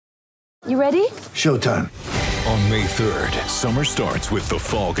You ready? Showtime. On May 3rd, summer starts with The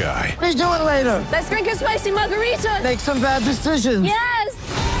Fall Guy. Let's do it later. Let's drink a spicy margarita. Make some bad decisions. Yes!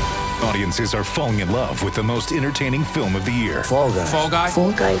 Audiences are falling in love with the most entertaining film of the year. Fall Guy. Fall Guy?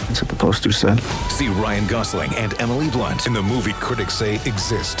 Fall guy. That's what the poster said. See Ryan Gosling and Emily Blunt in the movie critics say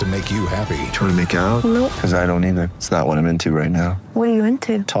exists to make you happy. Trying to make it out? Nope. Because I don't either. It's not what I'm into right now. What are you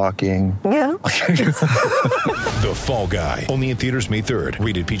into? Talking. Yeah. The Fall Guy. Only in theaters May 3rd.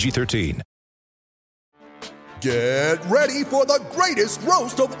 Rated PG-13. Get ready for the greatest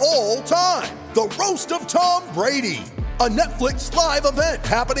roast of all time. The Roast of Tom Brady. A Netflix live event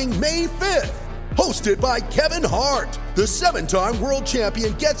happening May 5th. Hosted by Kevin Hart. The 7-time world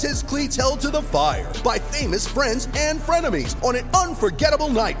champion gets his cleats held to the fire by famous friends and frenemies on an unforgettable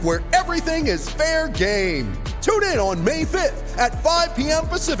night where everything is fair game. Tune in on May 5th at 5 p.m.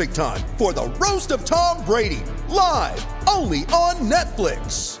 Pacific time for the Roast of Tom Brady. Live only on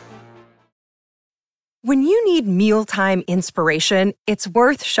Netflix. When you need mealtime inspiration, it's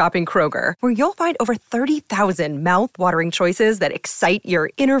worth shopping Kroger, where you'll find over 30,000 mouth-watering choices that excite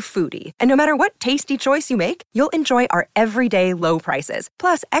your inner foodie. And no matter what tasty choice you make, you'll enjoy our everyday low prices,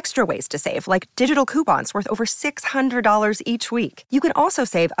 plus extra ways to save, like digital coupons worth over $600 each week. You can also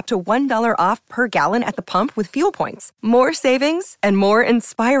save up to $1 off per gallon at the pump with fuel points. More savings and more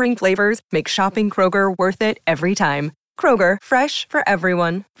inspiring flavors make shopping Kroger worth it every time. Kroger, fresh for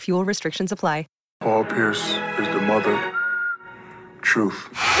everyone. Fuel restrictions apply. Paul Pierce is the mother. Truth.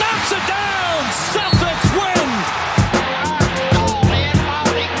 Knocks it down! Celtics win!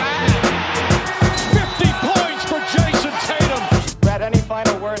 50 points for Jason Tatum. Brad, any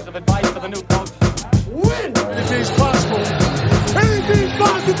final words of advice for the new coach? Win! Anything's possible. Anything's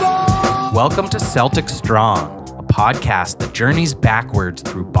possible! Welcome to Celtics Strong, a podcast that journeys backwards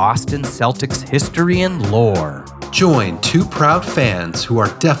through Boston Celtics history and lore. Join two proud fans who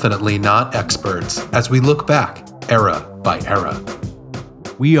are definitely not experts as we look back, era by era.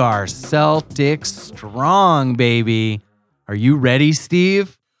 We are Celtics Strong, baby. Are you ready,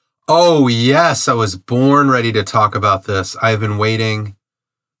 Steve? Oh, yes. I was born ready to talk about this. I've been waiting.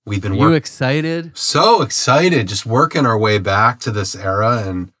 We've been you excited? So excited, just working our way back to this era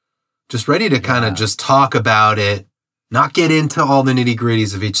and just ready to kind of just talk about it, not get into all the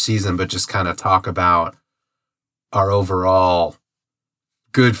nitty-gritties of each season, but just kind of talk about our overall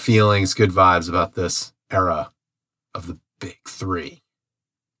good feelings, good vibes about this era of the Big Three.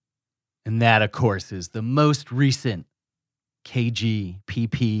 And that, of course, is the most recent KG,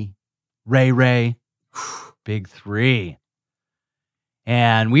 PP, Ray, Big Three.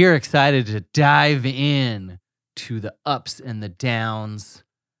 And we are excited to dive in to the ups and the downs,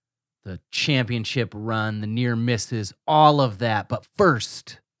 the championship run, the near misses, all of that. But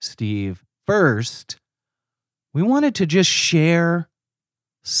first, Steve, we wanted to just share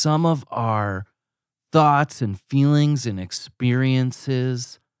some of our thoughts and feelings and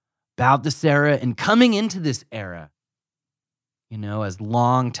experiences about this era and coming into this era, you know, as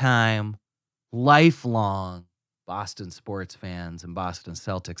lifelong Boston sports fans and Boston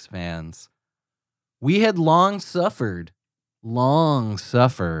Celtics fans. We had long suffered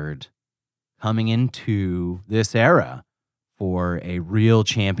coming into this era for a real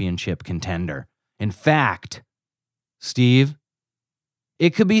championship contender. In fact, Steve,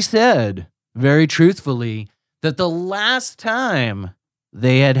 it could be said very truthfully that the last time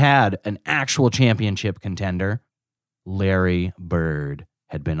they had an actual championship contender, Larry Bird,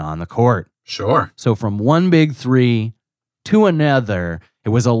 had been on the court. Sure. So from one Big Three to another, it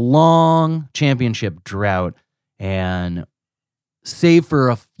was a long championship drought. And save for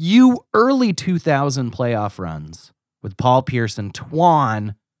a few early 2000 playoff runs with Paul Pierce and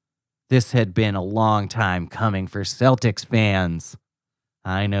Twan, this had been a long time coming for Celtics fans.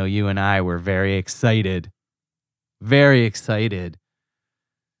 I know you and I were very excited. Very excited.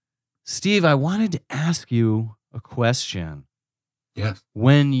 Steve, I wanted to ask you a question. Yes.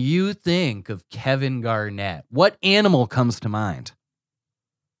 When you think of Kevin Garnett, what animal comes to mind?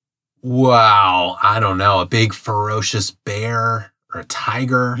 Wow. I don't know. A big ferocious bear or a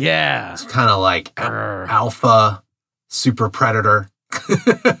tiger. Yeah. It's kind of like alpha super predator.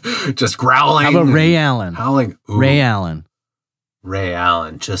 Just growling. How about Ray Allen? Howling. Ooh. Ray Allen,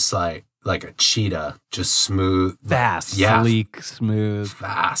 just like a cheetah, just smooth. fast, sleek, smooth.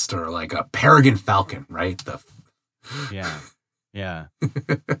 Fast, or like a peregrine falcon, right? Yeah.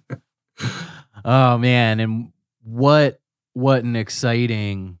 Oh, man. And what an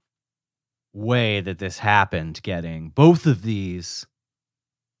exciting way that this happened, getting both of these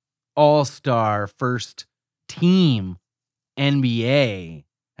all-star first team NBA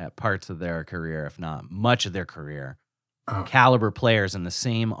at parts of their career, if not much of their career, caliber players in the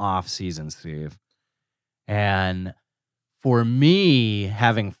same off season, Steve. And for me,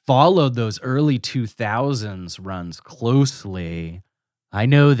 having followed those early 2000s runs closely, I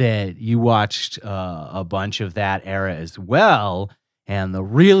know that you watched a bunch of that era as well. And the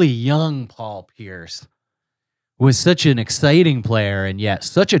really young Paul Pierce was such an exciting player and yet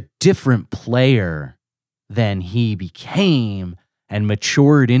such a different player than he became and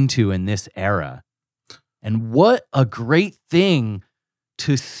matured into in this era. And what a great thing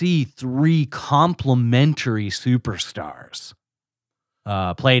to see three complementary superstars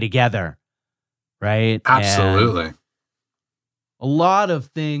play together, right? Absolutely. And a lot of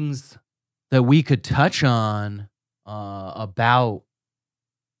things that we could touch on about,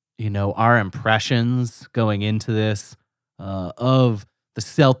 our impressions going into this of the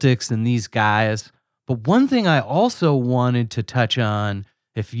Celtics and these guys. But one thing I also wanted to touch on,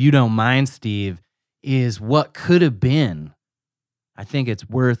 if you don't mind, Steve, is what could have been. I think it's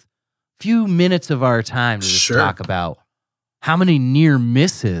worth a few minutes of our time to just talk about how many near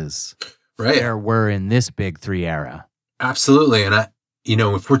misses there were in this Big Three era. Absolutely. And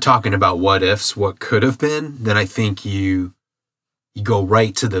if we're talking about what ifs, what could have been, then I think you go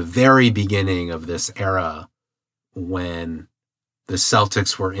right to the very beginning of this era when the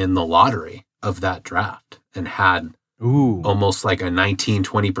Celtics were in the lottery of that draft and had almost like a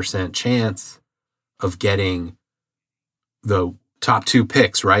 19-20% chance of getting the top two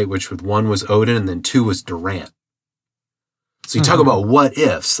picks, right? Which with one was Odin and then two was Durant. So you talk about what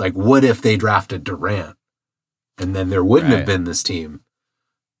ifs, like what if they drafted Durant and then there wouldn't have been this team?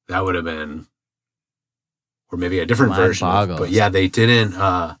 That would have been, or maybe a different version. But yeah, they didn't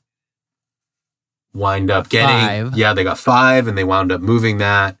wind up getting 5. Yeah, they got 5 and they wound up moving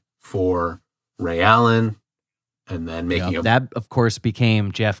that for Ray Allen and then making that, of course,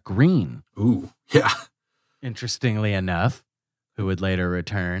 became Jeff Green. Ooh, yeah. Interestingly enough, who would later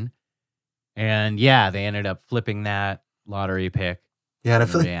return. And yeah, they ended up flipping that lottery pick. Yeah, and I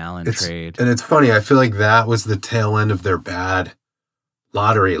feel Ray Allen trade. And it's funny, I feel like that was the tail end of their bad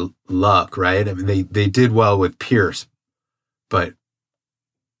lottery luck, right? I mean, they did well with Pierce, but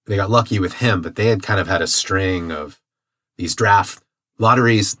they got lucky with him, but they had kind of had a string of these draft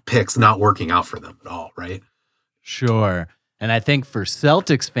lotteries picks not working out for them at all, right? Sure. And I think for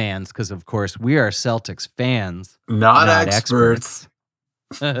Celtics fans, because of course we are Celtics fans, not experts.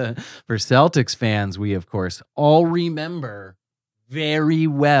 For Celtics fans, we of course all remember very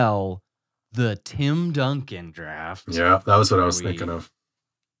well the Tim Duncan draft. Yeah, that was what I was thinking of.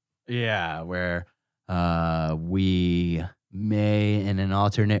 Yeah, where we may, in an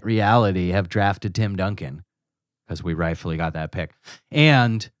alternate reality, have drafted Tim Duncan because we rightfully got that pick.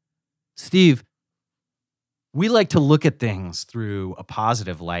 And Steve, we like to look at things through a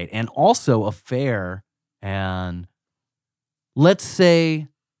positive light and also a fair and, let's say,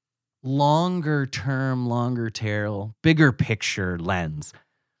 longer term, longer tail, bigger picture lens.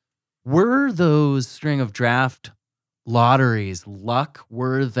 Were those string of draft lotteries luck?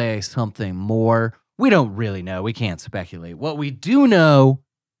 Were they something more? We don't really know. We can't speculate. What we do know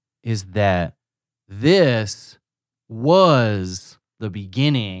is that this was the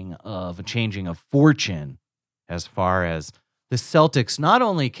beginning of a changing of fortune as far as the Celtics not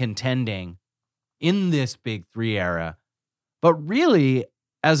only contending in this Big Three era, but really,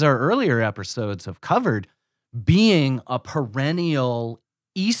 as our earlier episodes have covered, being a perennial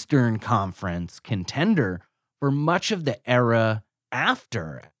Eastern Conference contender for much of the era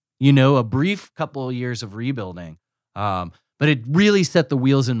after, a brief couple of years of rebuilding. But it really set the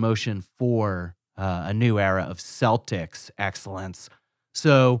wheels in motion for a new era of Celtics excellence.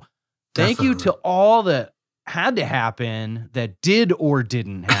 So thank you to all that had to happen that did or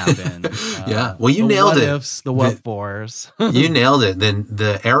didn't happen. Yeah. Well, you nailed it. The what ifs, the what fors. You nailed it. Then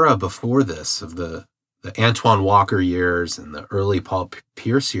the era before this of the Antoine Walker years and the early Paul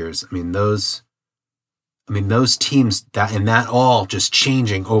Pierce years, those teams that all just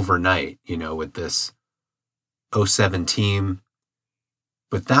changing overnight, with this 07 team.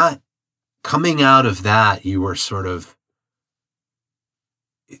 But that coming out of that, you were sort of,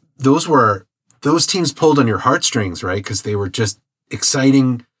 those teams pulled on your heartstrings, right? Because they were just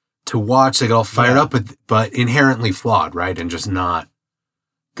exciting to watch. They got all fired up, but inherently flawed, right? And just not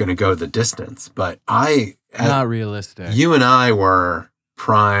going to go the distance. But not realistic. You and I were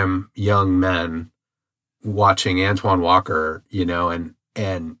prime young men watching Antoine Walker,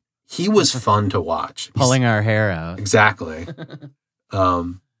 and he was fun to watch. Pulling our hair out. Exactly.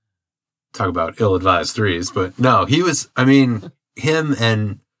 Talk about ill-advised threes, but no, he was,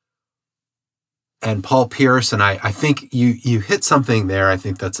 him and Paul Pierce, and I think you hit something there. I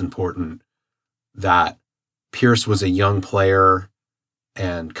think that's important, that Pierce was a young player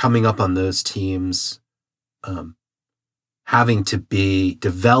and coming up on those teams, having to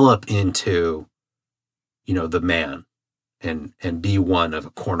develop into, the man and be one of a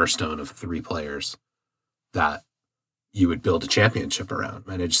cornerstone of 3 players that you would build a championship around.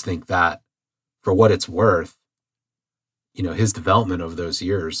 And I just think that for what it's worth, his development over those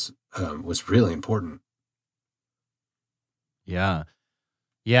years was really important. Yeah.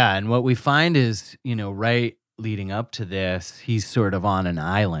 Yeah. And what we find is, right leading up to this, he's sort of on an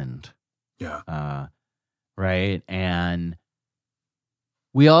island. Yeah. Right. And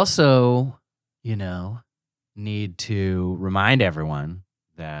we also, need to remind everyone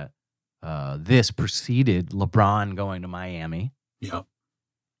that this preceded LeBron going to Miami. Yep.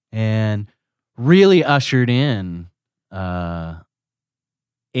 And really ushered in a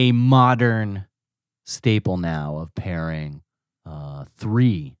modern staple now of pairing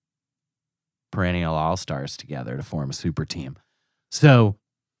 3 perennial all-stars together to form a super team. So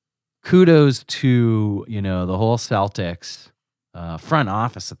kudos to, the whole Celtics front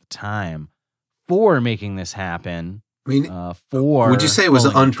office at the time for making this happen. I mean, would you say it was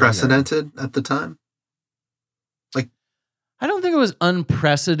unprecedented at the time? I don't think it was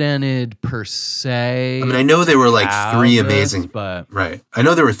unprecedented per se. I mean, I know there were like 3 amazing, but right. I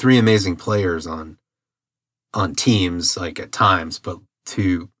know there were 3 amazing players on teams, like at times, but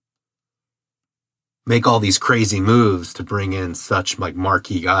to make all these crazy moves to bring in such like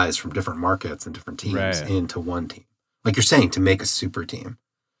marquee guys from different markets and different teams into one team, like you're saying, to make a super team,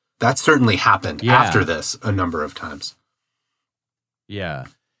 that certainly happened after this a number of times. Yeah.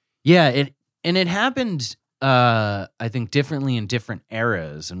 It happened. I think differently in different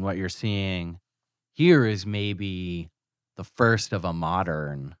eras, and what you're seeing here is maybe the first of a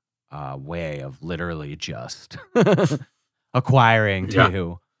modern way of literally just acquiring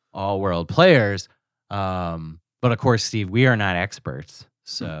 2 all-world players. But of course, Steve, we are not experts,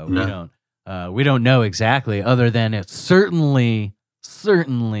 so we don't know exactly, other than it certainly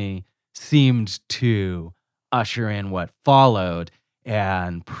seemed to usher in what followed,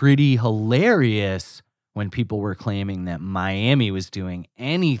 and pretty hilarious when people were claiming that Miami was doing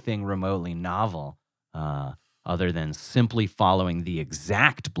anything remotely novel, other than simply following the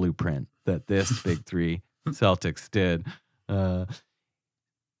exact blueprint that this Big 3 Celtics did.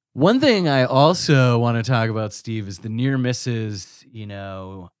 One thing I also want to talk about, Steve, is the near misses,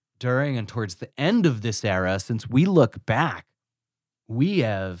 during and towards the end of this era. Since we look back, we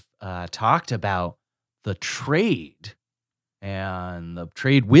have talked about the trade and the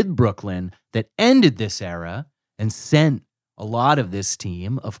trade with Brooklyn that ended this era and sent a lot of this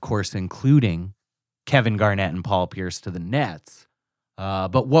team, of course, including Kevin Garnett and Paul Pierce, to the Nets.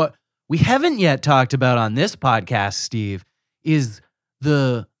 But what we haven't yet talked about on this podcast, Steve, is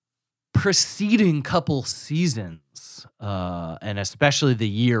the preceding couple seasons, and especially the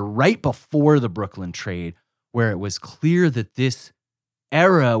year right before the Brooklyn trade, where it was clear that this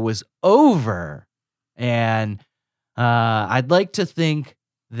era was over. And I'd like to think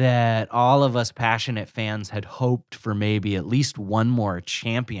that all of us passionate fans had hoped for maybe at least one more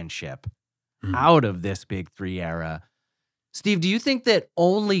championship out of this Big 3 era. Steve, do you think that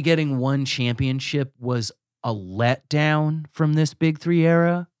only getting one championship was a letdown from this Big 3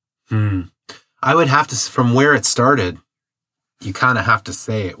 era? I would have to, from where it started, you kind of have to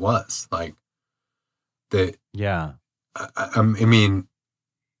say it was like the. Yeah. I mean,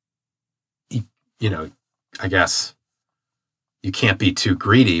 I guess you can't be too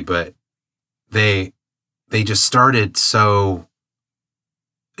greedy, but they just started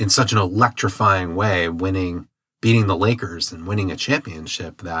in such an electrifying way, beating the Lakers and winning a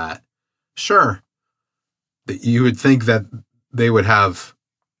championship, that sure, that you would think that they would have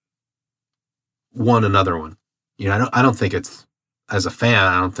won another one. I don't think it's, as a fan,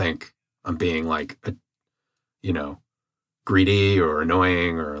 I don't think I'm being like, greedy or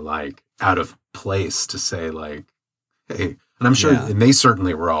annoying or like out of place to say like, hey, and I'm sure, and they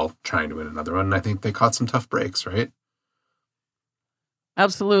certainly were all trying to win another one. And I think they caught some tough breaks, right?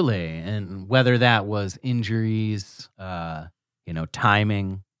 Absolutely. And whether that was injuries,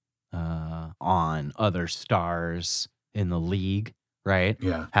 timing on other stars in the league, right?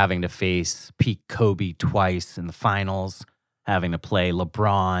 Yeah. Having to face peak Kobe twice in the finals, having to play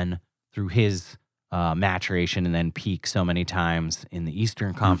LeBron through his maturation, and then peak so many times in the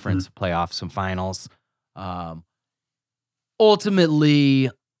Eastern Conference playoffs and finals.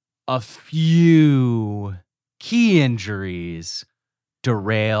 Ultimately, a few key injuries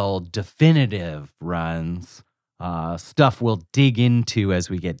derailed definitive runs, stuff we'll dig into as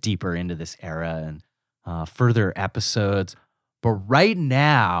we get deeper into this era and further episodes. But right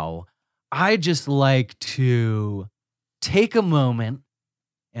now, I just like to take a moment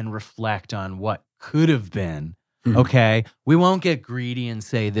and reflect on what could have been. Okay. We won't get greedy and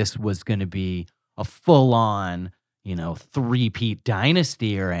say this was going to be a full on, three-peat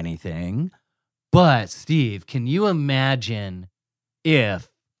dynasty or anything. But Steve, can you imagine if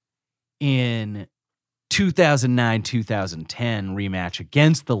in 2009-2010 rematch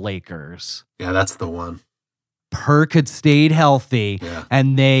against the Lakers. Yeah, that's the one. Perk had stayed healthy,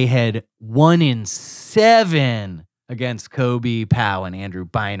 and they had 1-7 against Kobe, Powell, and Andrew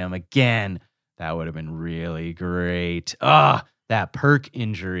Bynum. Again, that would have been really great. That Perk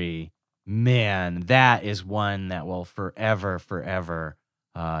injury, man, that is one that will forever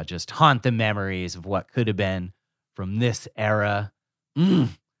just haunt the memories of what could have been from this era.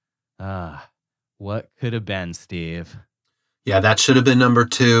 What could have been, Steve? Yeah, that should have been number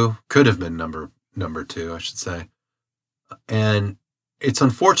 2. Could have been number 2, I should say. And it's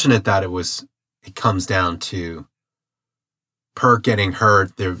unfortunate that it comes down to Perk getting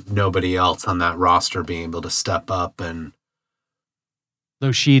hurt. There's nobody else on that roster being able to step up. And though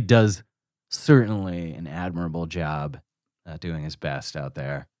Sheed does certainly an admirable job doing his best out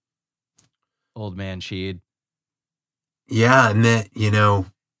there. Old man Sheed. Yeah, and that,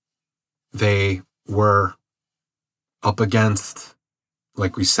 they were up against,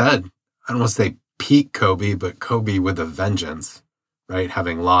 like we said, I don't want to say peak Kobe, but Kobe with a vengeance, right?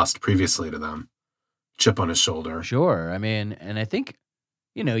 Having lost previously to them. Chip on his shoulder. Sure. I mean, and I think,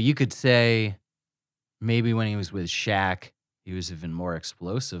 you could say maybe when he was with Shaq, he was even more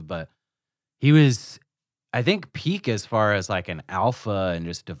explosive, but he was, I think, peak as far as like an alpha and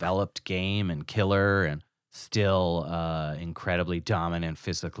just developed game and killer and still incredibly dominant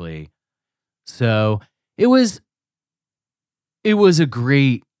physically. So it was a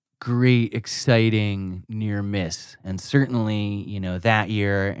great, exciting near miss. And certainly, that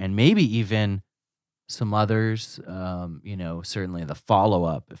year and maybe even some others, certainly the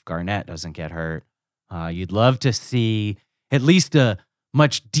follow-up if Garnett doesn't get hurt. You'd love to see at least a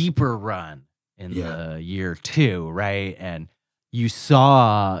much deeper run in the year 2, right? And you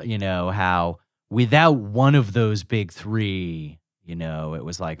saw, how without one of those big 3, it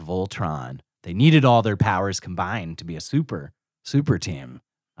was like Voltron. They needed all their powers combined to be a super team.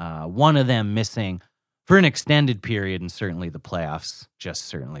 One of them missing for an extended period, and certainly the playoffs just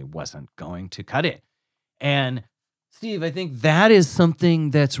certainly wasn't going to cut it. And Steve, I think that is something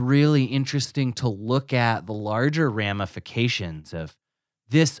that's really interesting to look at, the larger ramifications of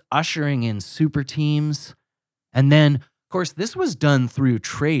this ushering in super teams. And then, of course, this was done through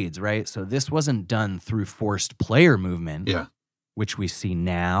trades, right? So this wasn't done through forced player movement, which we see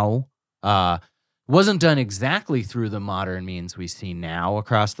now. Wasn't done exactly through the modern means we see now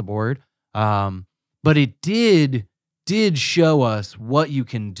across the board. But it did show us what you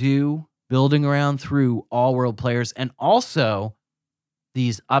can do building around through all-world players. And also,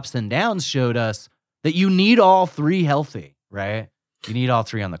 these ups and downs showed us that you need all 3 healthy, right? You need all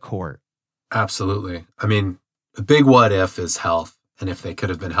 3 on the court. Absolutely. I mean, the big what if is health. And if they could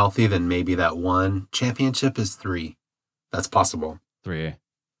have been healthy, then maybe that one championship is 3. That's possible. 3.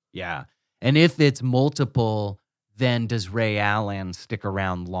 Yeah. And if it's multiple, then does Ray Allen stick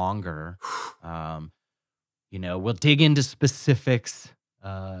around longer? We'll dig into specifics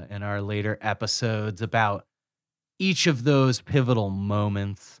in our later episodes about each of those pivotal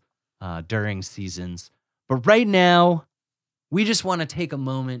moments during seasons. But right now, we just want to take a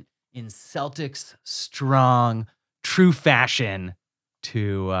moment in Celtics strong, true fashion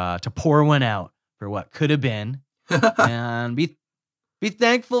to pour one out for what could have been and be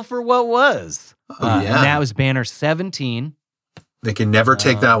thankful for what was. And that was banner 17. They can never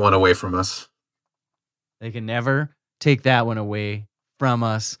take that one away from us. They can never take that one away from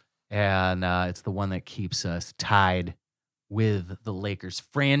us. And it's the one that keeps us tied with the Lakers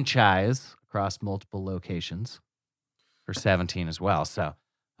franchise across multiple locations for 17 as well. So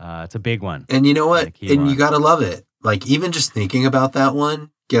it's a big one. And you know what? And you got to love it. Like, even just thinking about that one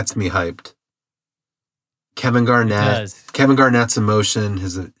gets me hyped. Kevin Garnett's emotion,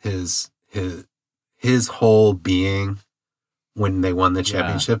 his whole being when they won the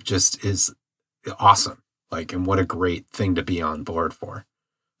championship just is awesome. Like, and what a great thing to be on board for,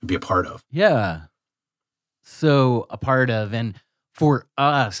 to be a part of. Yeah. So a part of, and for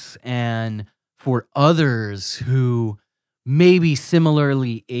us and for others who maybe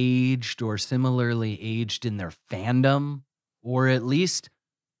similarly aged or similarly aged in their fandom, or at least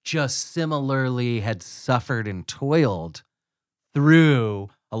just similarly had suffered and toiled through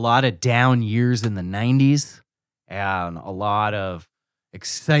a lot of down years in the 90s and a lot of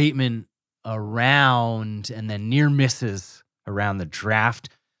excitement around and then near misses around the draft.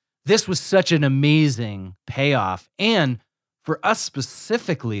 this was such an amazing payoff. And for us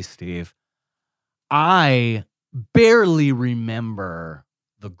specifically, Steve, I barely remember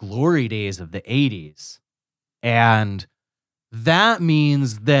the glory days of the 80s. And that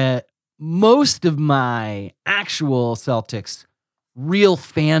means that most of my actual Celtics real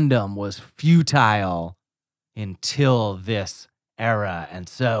fandom was futile until this era. And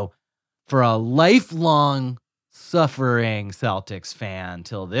so for a lifelong suffering Celtics fan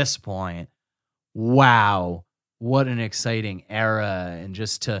till this point, wow, what an exciting era. And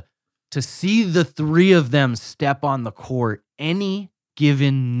just to see the three of them step on the court any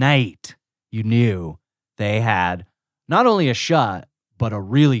given night, you knew they had not only a shot, but a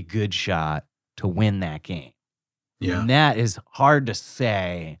really good shot to win that game. Yeah. And that is hard to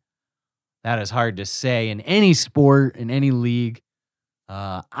say. That is hard to say in any sport, in any league.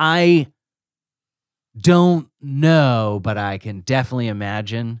 I don't know, but I can definitely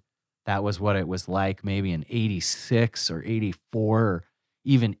imagine that was what it was like maybe in 86 or 84 or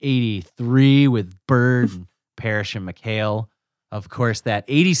even 83 with Bird and Parrish and McHale. Of course, that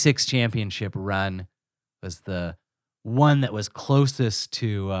 86 championship run was the one that was closest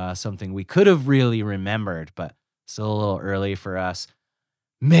to something we could have really remembered, but still a little early for us.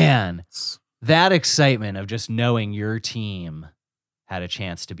 Man, that excitement of just knowing your team had a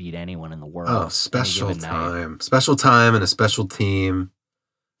chance to beat anyone in the world. Oh, special time. Special time and a special team.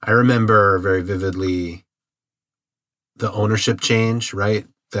 I remember very vividly the ownership change, right?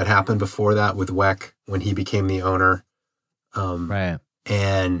 That happened before that with Weck when he became the owner. Right.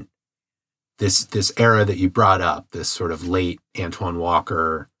 And this era that you brought up, this sort of late Antoine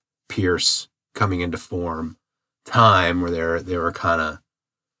Walker, Pierce coming into form time where they were kind of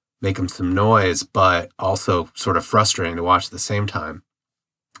making some noise, but also sort of frustrating to watch at the same time.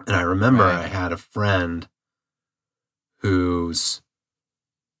 And I remember I had a friend whose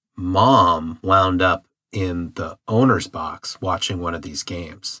mom wound up in the owner's box watching one of these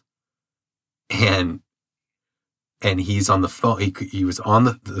games. And he's on the phone. He was on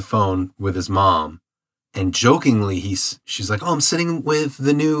the phone with his mom, and jokingly she's like, "Oh, I'm sitting with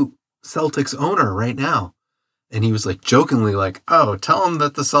the new Celtics owner right now." And he was like jokingly like, "Oh, tell him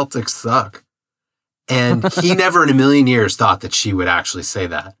that the Celtics suck." And he never in a million years thought that she would actually say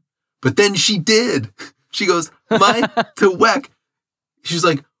that. But then she did. She goes, to Weck. She's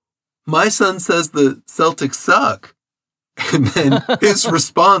like, "My son says the Celtics suck." And then his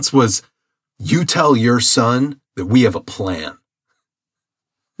response was, "You tell your son that we have a plan."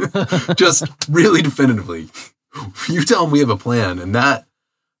 Just really definitively. You tell him we have a plan. And that,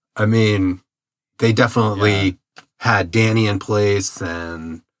 I mean, they definitely had Danny in place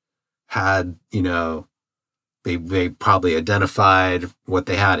and had, they probably identified what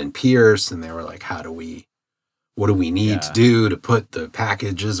they had in Pierce, and they were like, what do we need to do to put the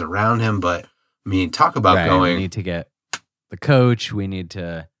packages around him? But I mean, talk about going. We need to get the coach. We need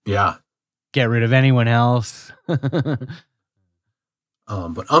to get rid of anyone else.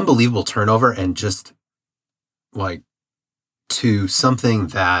 But unbelievable turnover, and just like to something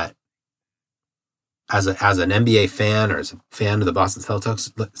that as an NBA fan or as a fan of the Boston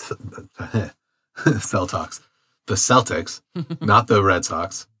Celtics, the Celtics, not the Red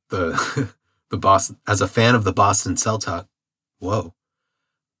Sox, the Boston, as a fan of the Boston Celtics,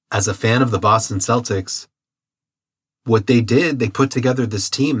 as a fan of the Boston Celtics, what they did, they put together this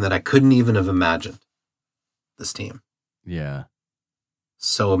team that I couldn't even have imagined. This team. Yeah.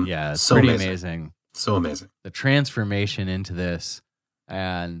 It's pretty amazing. So amazing. The transformation into this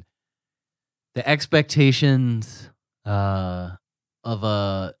and the expectations of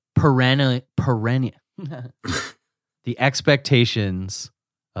a perennial the expectations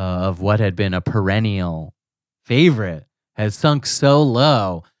of what had been a perennial favorite has sunk so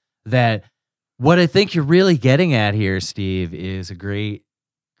low that what I think you're really getting at here, Steve, is a great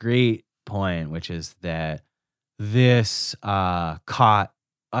point, which is that this caught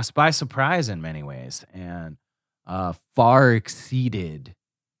us by surprise in many ways and far exceeded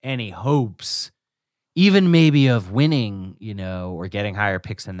any hopes, even maybe of winning, or getting higher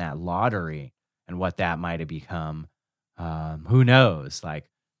picks in that lottery and what that might have become. Who knows? Like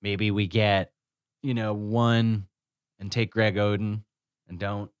maybe we get, one and take Greg Oden and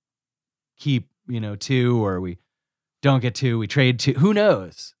don't keep, 2, or we don't get 2, we trade 2. Who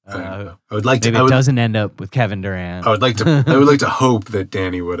knows? I would like maybe to. It doesn't end up with Kevin Durant. I would like to hope that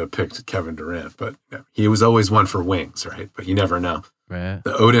Danny would have picked Kevin Durant, but he was always one for wings, right? But you never know. Right.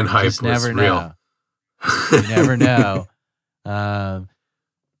 The Oden hype was never real. Know. You never know.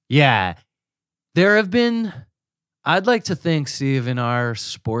 There have been, I'd like to think, Steve, in our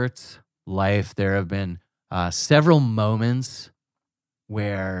sports life, there have been several moments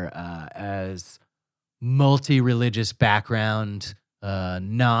where as multi-religious background,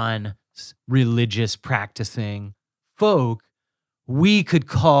 non-religious practicing folk, we could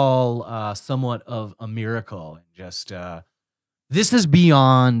call somewhat of a miracle. Just this is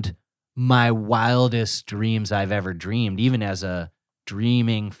beyond my wildest dreams I've ever dreamed, even as a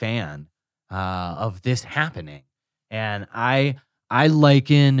dreaming fan of this happening. And I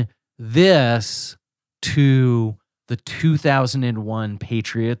liken this to the 2001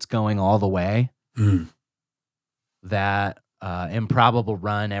 Patriots going all the way. That improbable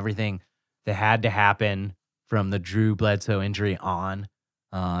run, everything that had to happen from the Drew Bledsoe injury on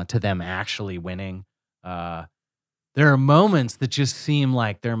to them actually winning. There are moments that just seem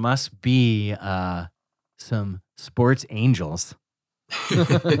like there must be some sports angels.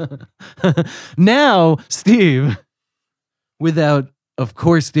 Now, Steve, without, of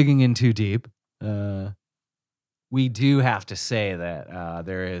course, digging in too deep, we do have to say that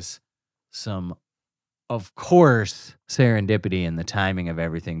there is some, of course, serendipity in the timing of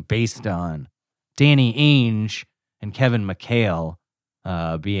everything based on Danny Ainge and Kevin McHale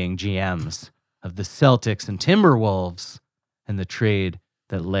being GMs of the Celtics and Timberwolves and the trade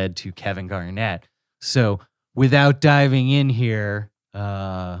that led to Kevin Garnett. So without diving in here,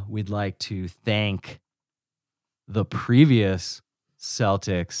 we'd like to thank the previous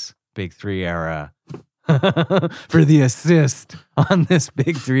Celtics Big Three era for the assist on this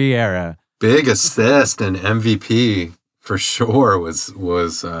Big Three era. Big assist and MVP for sure was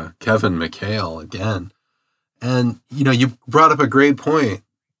Kevin McHale again. And, you brought up a great point.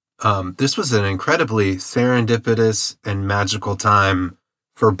 This was an incredibly serendipitous and magical time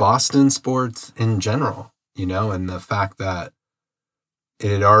for Boston sports in general, and the fact that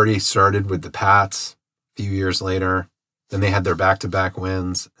it had already started with the Pats a few years later. Then they had their back-to-back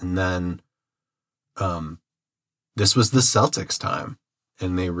wins. And then this was the Celtics' time.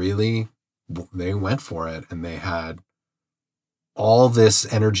 And they went for it. And they had all this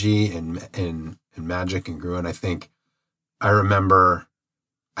energy and magic and grew. And I think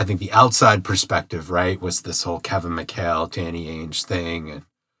the outside perspective, right, was this whole Kevin McHale, Danny Ainge thing. And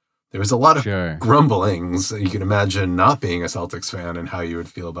there was a lot of grumblings. You can imagine not being a Celtics fan and how you would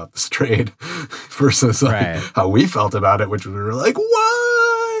feel about this trade versus how we felt about it, which we were like,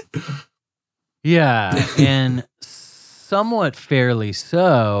 what? Yeah. And somewhat fairly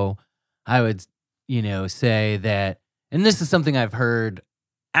so, I would, say that, and this is something I've heard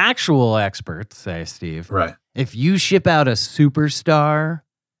actual experts say, Steve. Right. If you ship out a superstar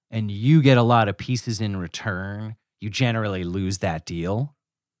and you get a lot of pieces in return, you generally lose that deal.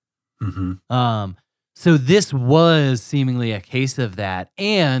 Mm-hmm. So this was seemingly a case of that.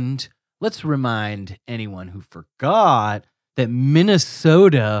 And let's remind anyone who forgot that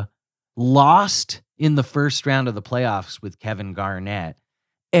Minnesota lost in the first round of the playoffs with Kevin Garnett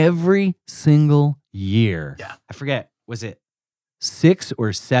every single year. Yeah. I forget, was it 6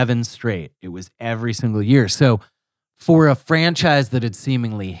 or 7 straight? It was every single year. So for a franchise that had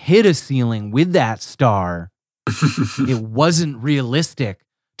seemingly hit a ceiling with that star, it wasn't realistic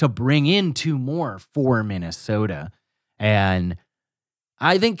to bring in 2 more for Minnesota. And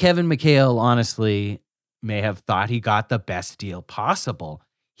I think Kevin McHale, honestly, may have thought he got the best deal possible.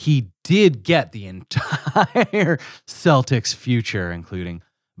 He did get the entire Celtics future, including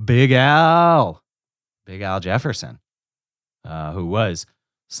Big Al Jefferson, who was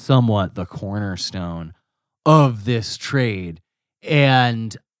somewhat the cornerstone of this trade.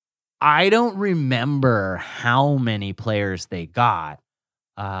 And I don't remember how many players they got.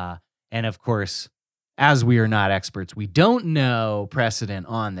 And of course, as we are not experts, we don't know precedent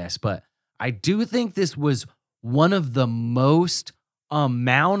on this, but I do think this was one of the most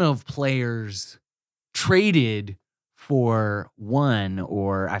amount of players traded for one,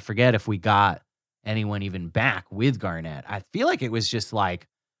 or I forget if we got anyone even back with Garnett. I feel like it was just like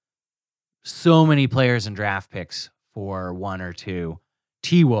so many players and draft picks for 1 or 2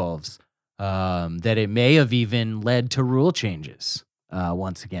 T-Wolves that it may have even led to rule changes.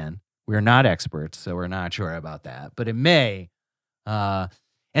 Once again, we're not experts, so we're not sure about that, but it may. And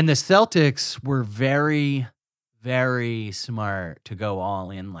the Celtics were very, very smart to go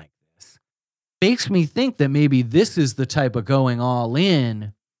all in like this. Makes me think that maybe this is the type of going all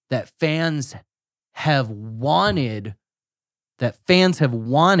in that fans have wanted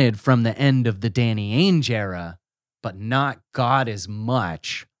from the end of the Danny Ainge era, but not got as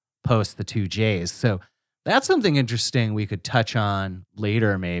much post the 2 J's. So that's something interesting we could touch on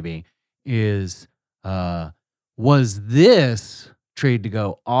later, maybe, is was this trade to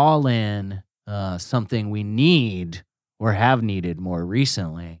go all in something we need or have needed more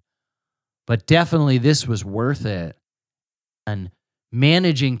recently? But definitely this was worth it. And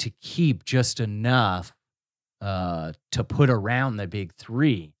managing to keep just enough to put around the big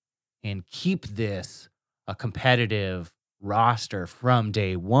three and keep this a competitive roster from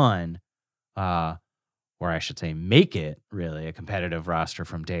day one, or I should say make it really a competitive roster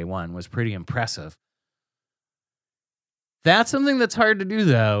from day one, was pretty impressive. That's something that's hard to do,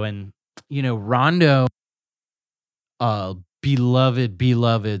 though. And, Rondo,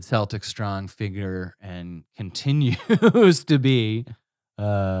 beloved Celtic strong figure, and continues to be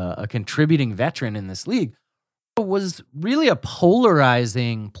a contributing veteran in this league, was really a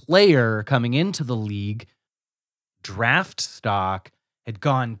polarizing player coming into the league. Draft stock had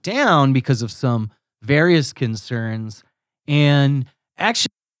gone down because of some various concerns, and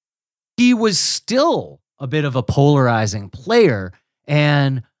actually he was still a bit of a polarizing player.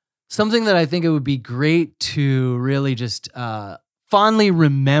 And something that I think it would be great to really just fondly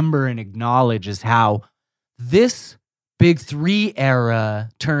remember and acknowledge is how this big three era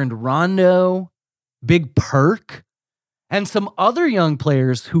turned Rondo, Big Perk, and some other young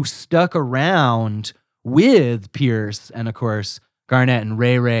players who stuck around with Pierce and, of course, Garnett and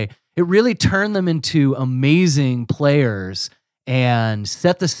Ray Ray. It really turned them into amazing players and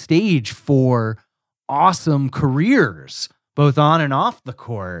set the stage for awesome careers, both on and off the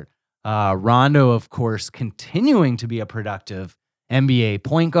court. Rondo, of course, continuing to be a productive NBA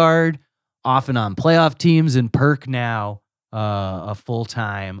point guard, often on playoff teams, and Perk now a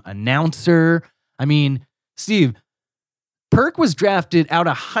full-time announcer. I mean, Steve, Perk was drafted out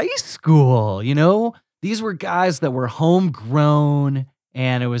of high school. These were guys that were homegrown,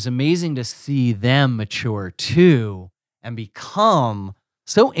 and it was amazing to see them mature too and become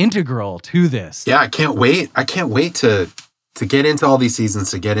so integral to this. Yeah, I can't wait. I can't wait to get into all these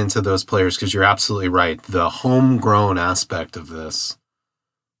seasons, to get into those players, because you're absolutely right. The homegrown aspect of this,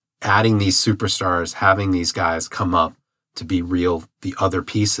 adding these superstars, having these guys come up to be real, the other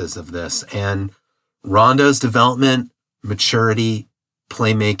pieces of this. And Rondo's development, maturity,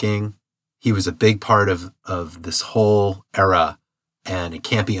 playmaking, he was a big part of this whole era, and it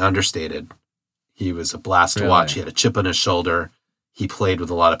can't be understated. He was a blast to watch. He had a chip on his shoulder. He played with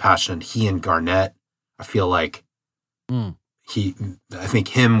a lot of passion. He and Garnett, I feel like I think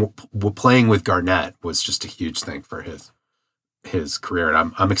him playing with Garnett was just a huge thing for his career.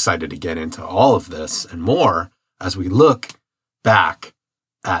 And I'm excited to get into all of this and more as we look back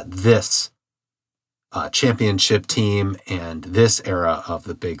at this championship team and this era of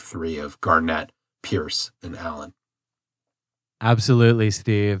the big three of Garnett, Pierce, and Allen. Absolutely,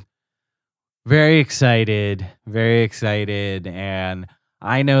 Steve. Very excited. And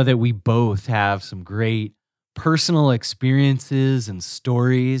I know that we both have some great personal experiences and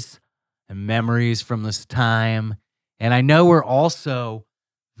stories and memories from this time. And I know we're also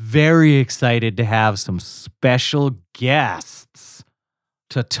very excited to have some special guests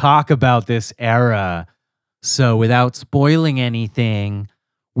to talk about this era. So without spoiling anything,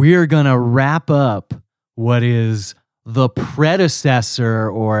 we are going to wrap up what is the predecessor,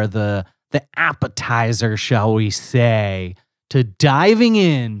 or the appetizer, shall we say, to diving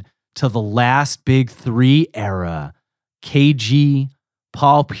in to the last big three era. KG,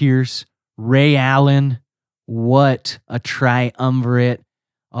 Paul Pierce, Ray Allen. What a triumvirate,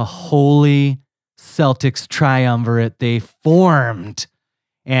 a holy Celtics triumvirate they formed.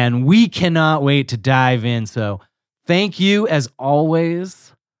 And we cannot wait to dive in. So thank you, as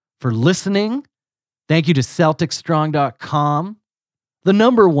always, for listening. Thank you to CelticsStrong.com, the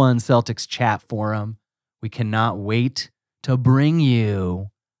 #1 Celtics chat forum. We cannot wait to bring you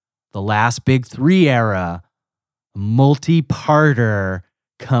the last big three era multi-parter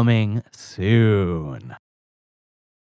coming soon.